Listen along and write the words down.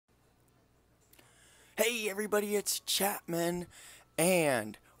Hey everybody, it's Chapman,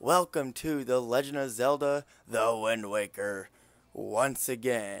 and welcome to The Legend of Zelda, The Wind Waker, once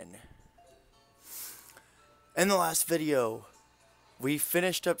again. In the last video, we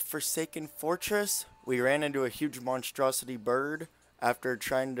finished up Forsaken Fortress. We ran into a huge monstrosity bird after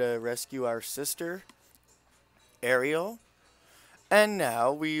trying to rescue our sister, Ariel. And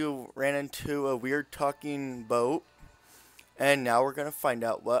now we ran into a weird talking boat, and now we're going to find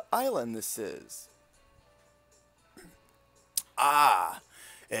out what island this is. Ah,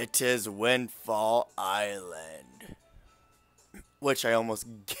 it is Windfall Island, which I almost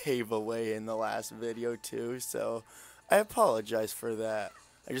gave away in the last video too, so I apologize for that.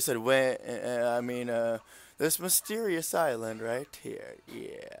 I just said this mysterious island right here,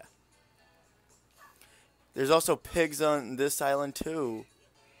 yeah. There's also pigs on this island too.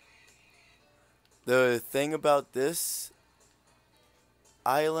 The thing about this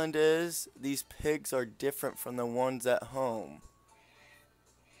island is these pigs are different from the ones at home.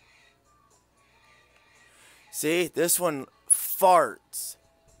 See, this one farts.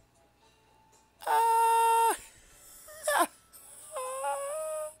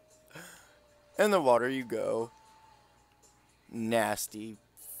 In the water you go. Nasty,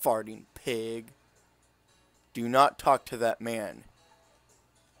 farting pig. Do not talk to that man.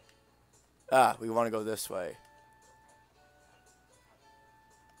 Ah, we want to go this way.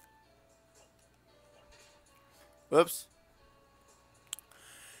 Whoops.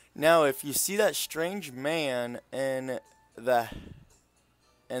 Now, if you see that strange man in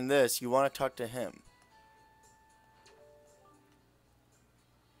this, you want to talk to him.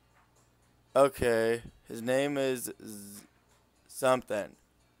 Okay, his name is something.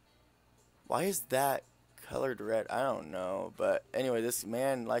 Why is that colored red? I don't know, but anyway, this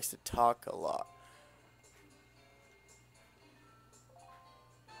man likes to talk a lot.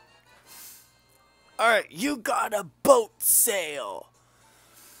 Alright, you got a boat sail.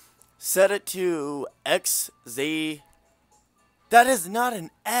 Set it to XZ. That is not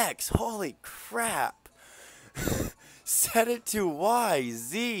an X. Holy crap. Set it to Y,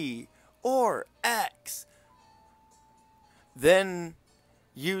 Z, or X. Then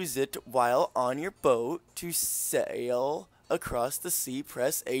use it while on your boat to sail across the sea.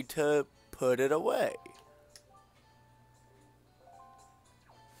 Press A to put it away.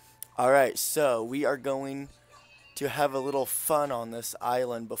 Alright, so we are going to have a little fun on this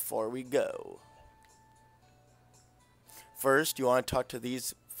island before we go. First, you want to talk to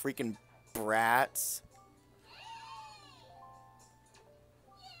these freaking brats.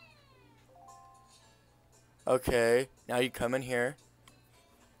 Okay, now you come in here.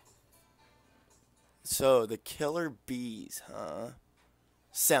 So, the killer bees, huh?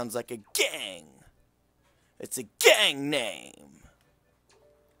 Sounds like a gang. It's a gang name.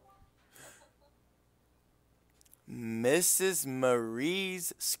 Mrs.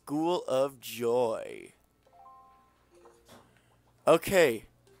 Marie's School of Joy. Okay,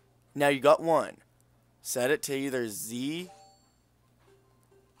 now you got one. Set it to either Z,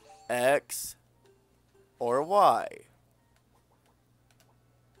 X, or Y.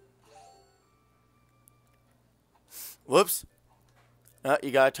 Whoops.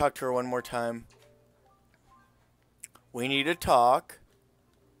 You gotta talk to her one more time. We need to talk.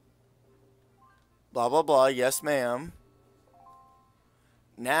 Blah, blah, blah. Yes, ma'am.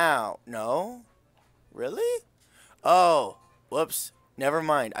 Now. No? Really? Oh. Whoops. Never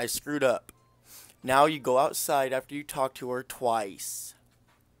mind. I screwed up. Now you go outside after you talk to her twice.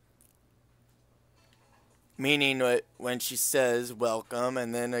 Meaning when she says welcome,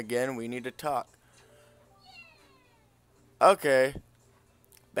 and then again we need to talk. Okay.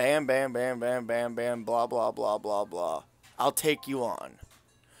 Bam, bam, bam, bam, bam, bam. Blah, blah, blah, blah, blah. I'll take you on.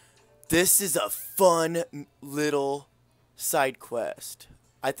 This is a fun little side quest.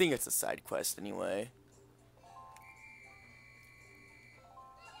 I think it's a side quest anyway.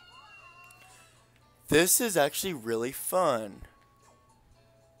 This is actually really fun.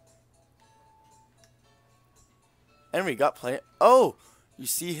 And we got plenty. Oh, you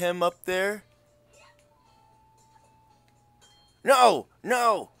see him up there? No,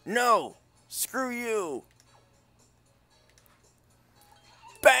 no, no. Screw you.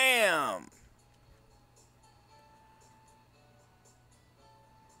 Bam!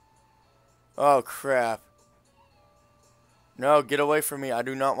 Oh, crap. No, get away from me. I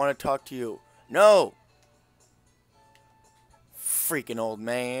do not want to talk to you. No! Freaking old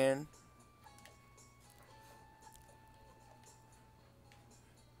man.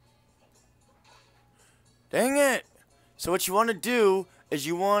 Dang it! So what you want to do is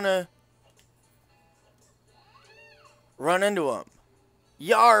you want to run into him.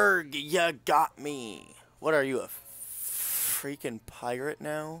 Yarg, you got me. What are you, a freaking pirate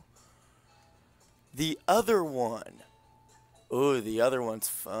now? The other one. Ooh, the other one's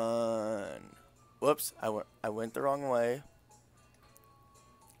fun. Whoops, I went the wrong way.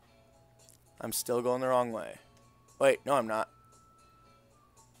 I'm still going the wrong way. Wait, no I'm not.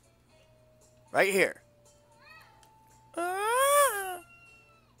 Right here. Ah!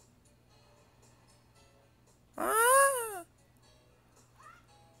 Ah!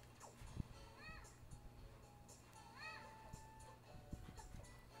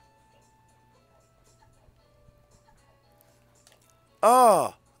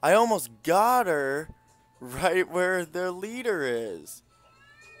 Oh, I almost got her right where the leader is.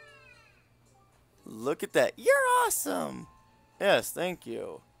 Look at that. You're awesome. Yes, thank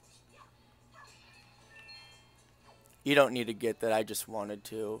you. You don't need to get that. I just wanted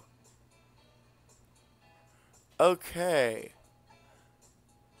to. Okay.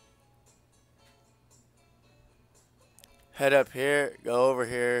 Head up here. Go over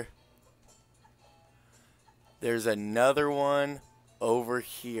here. There's another one over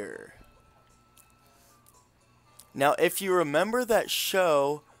here. Now, if you remember that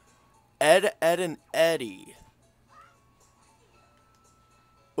show, Ed, Ed, and Eddie.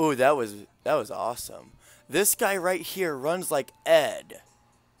 Ooh, that was awesome. This guy right here runs like Ed.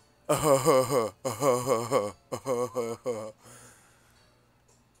 And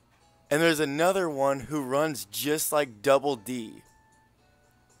there's another one who runs just like Double D.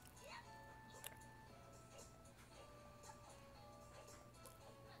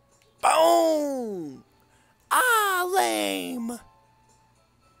 Boom! Ah, lame!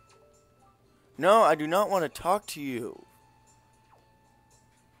 No, I do not want to talk to you.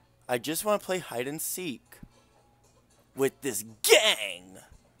 I just want to play hide and seek with this gang.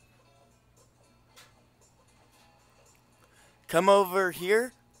 Come over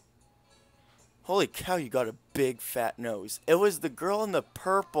here. Holy cow, you got a big fat nose. It was the girl in the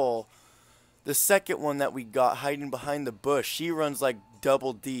purple, the second one that we got hiding behind the bush. She runs like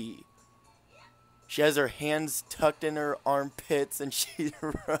Double D. She has her hands tucked in her armpits and she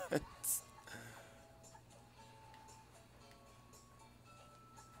runs.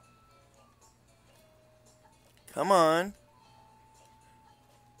 Come on.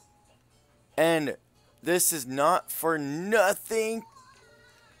 And this is not for nothing.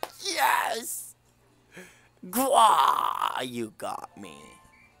 Yes! Gwah! You got me.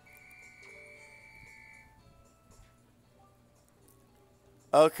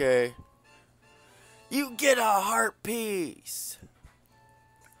 Okay. You get a heart piece.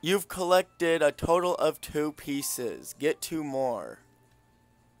 You've collected a total of 2 pieces. Get 2 more.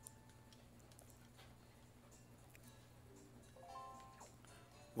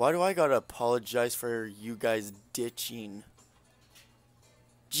 Why do I gotta apologize for you guys ditching?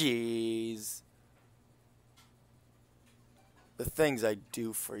 Jeez. The things I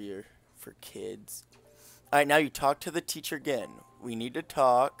do for kids. Alright, now you talk to the teacher again. We need to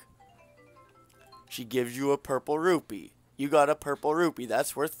talk. She gives you a purple rupee. You got a purple rupee.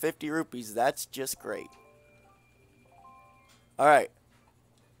 That's worth 50 rupees. That's just great. Alright.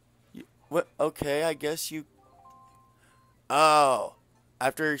 What? Okay, I guess you... Oh.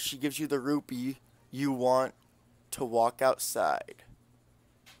 After she gives you the rupee, you want to walk outside.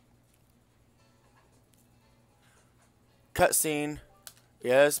 Cutscene.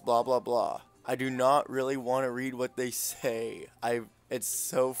 Yes, blah, blah, blah. I do not really want to read what they say. It's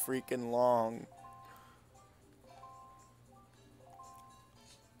so freaking long.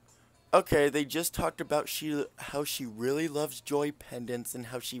 Okay, they just talked about how she really loves joy pendants and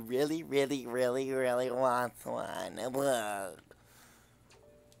how she really, really, really, really wants one.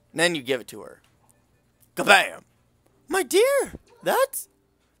 Then you give it to her. Kabam! My dear, that's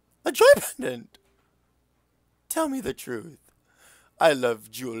a joy pendant. Tell me the truth. I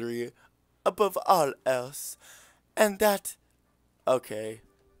love jewelry above all else. And that... Okay.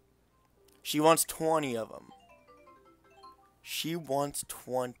 She wants 20 of them. She wants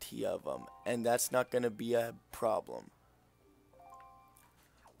 20 of them. And that's not going to be a problem.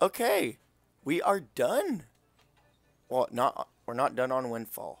 Okay. We are done. Well, we're not done on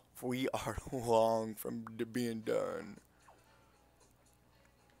Windfall. We are long from being done.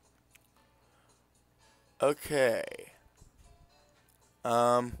 Okay.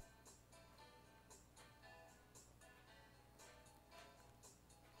 Come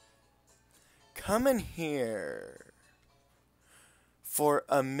in here for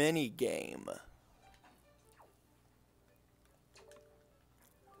a mini game.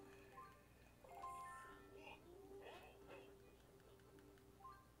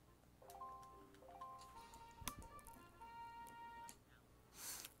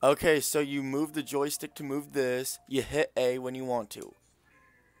 Okay, so you move the joystick to move this. You hit A when you want to.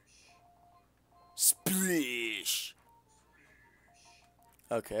 Splish!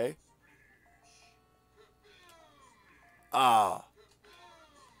 Okay. Ah.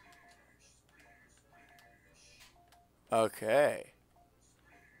 Okay.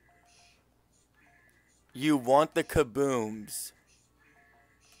 You want the kabooms.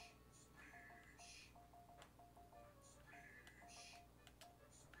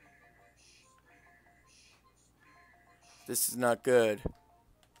 This is not good.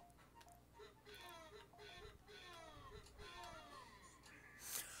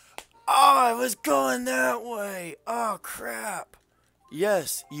 Oh, I was going that way. Oh, crap.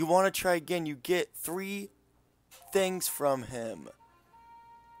 Yes, you want to try again. You get 3 things from him.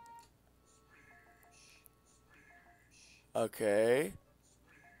 Okay.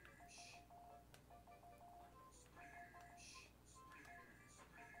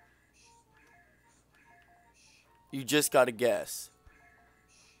 You just got to guess.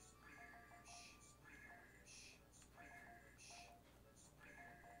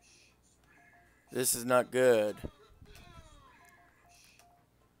 This is not good.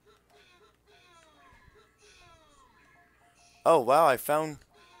 Oh, wow, I found...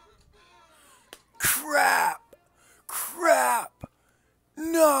 Crap! Crap!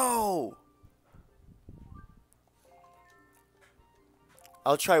 No!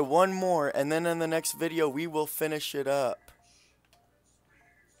 I'll try one more, and then in the next video, we will finish it up.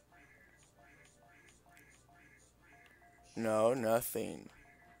 No, nothing.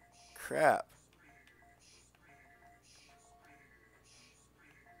 Crap.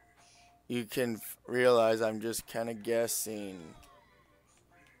 You can realize I'm just kind of guessing.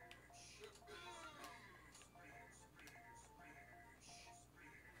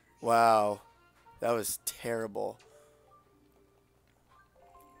 Wow. That was terrible.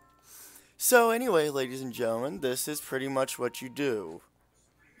 So anyway, ladies and gentlemen, this is pretty much what you do.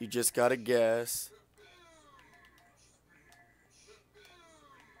 You just gotta guess.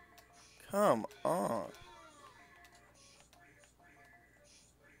 Come on.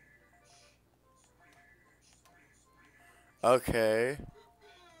 Okay.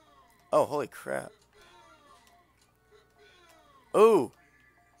 Oh, holy crap. Ooh.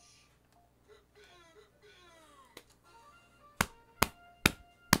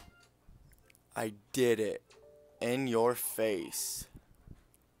 I did it. In your face.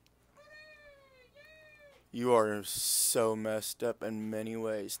 You are so messed up in many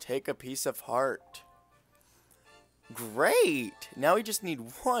ways. Take a piece of heart. Great! Now we just need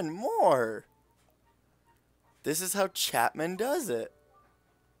one more. This is how Chapman does it.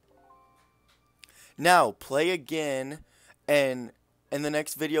 Now, play again, and in the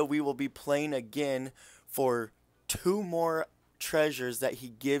next video we will be playing again for 2 more treasures that he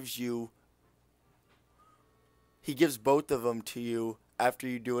gives you. He gives both of them to you after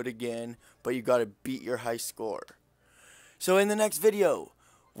you do it again, but you gotta beat your high score. So in the next video,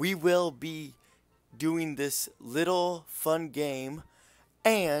 we will be doing this little fun game,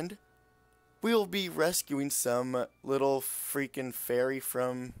 and we will be rescuing some little freaking fairy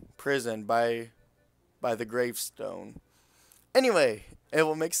from prison by the gravestone. Anyway, it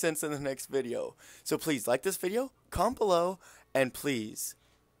will make sense in the next video. So please like this video, comment below, and please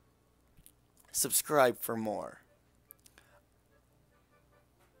subscribe for more.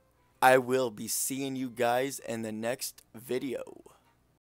 I will be seeing you guys in the next video.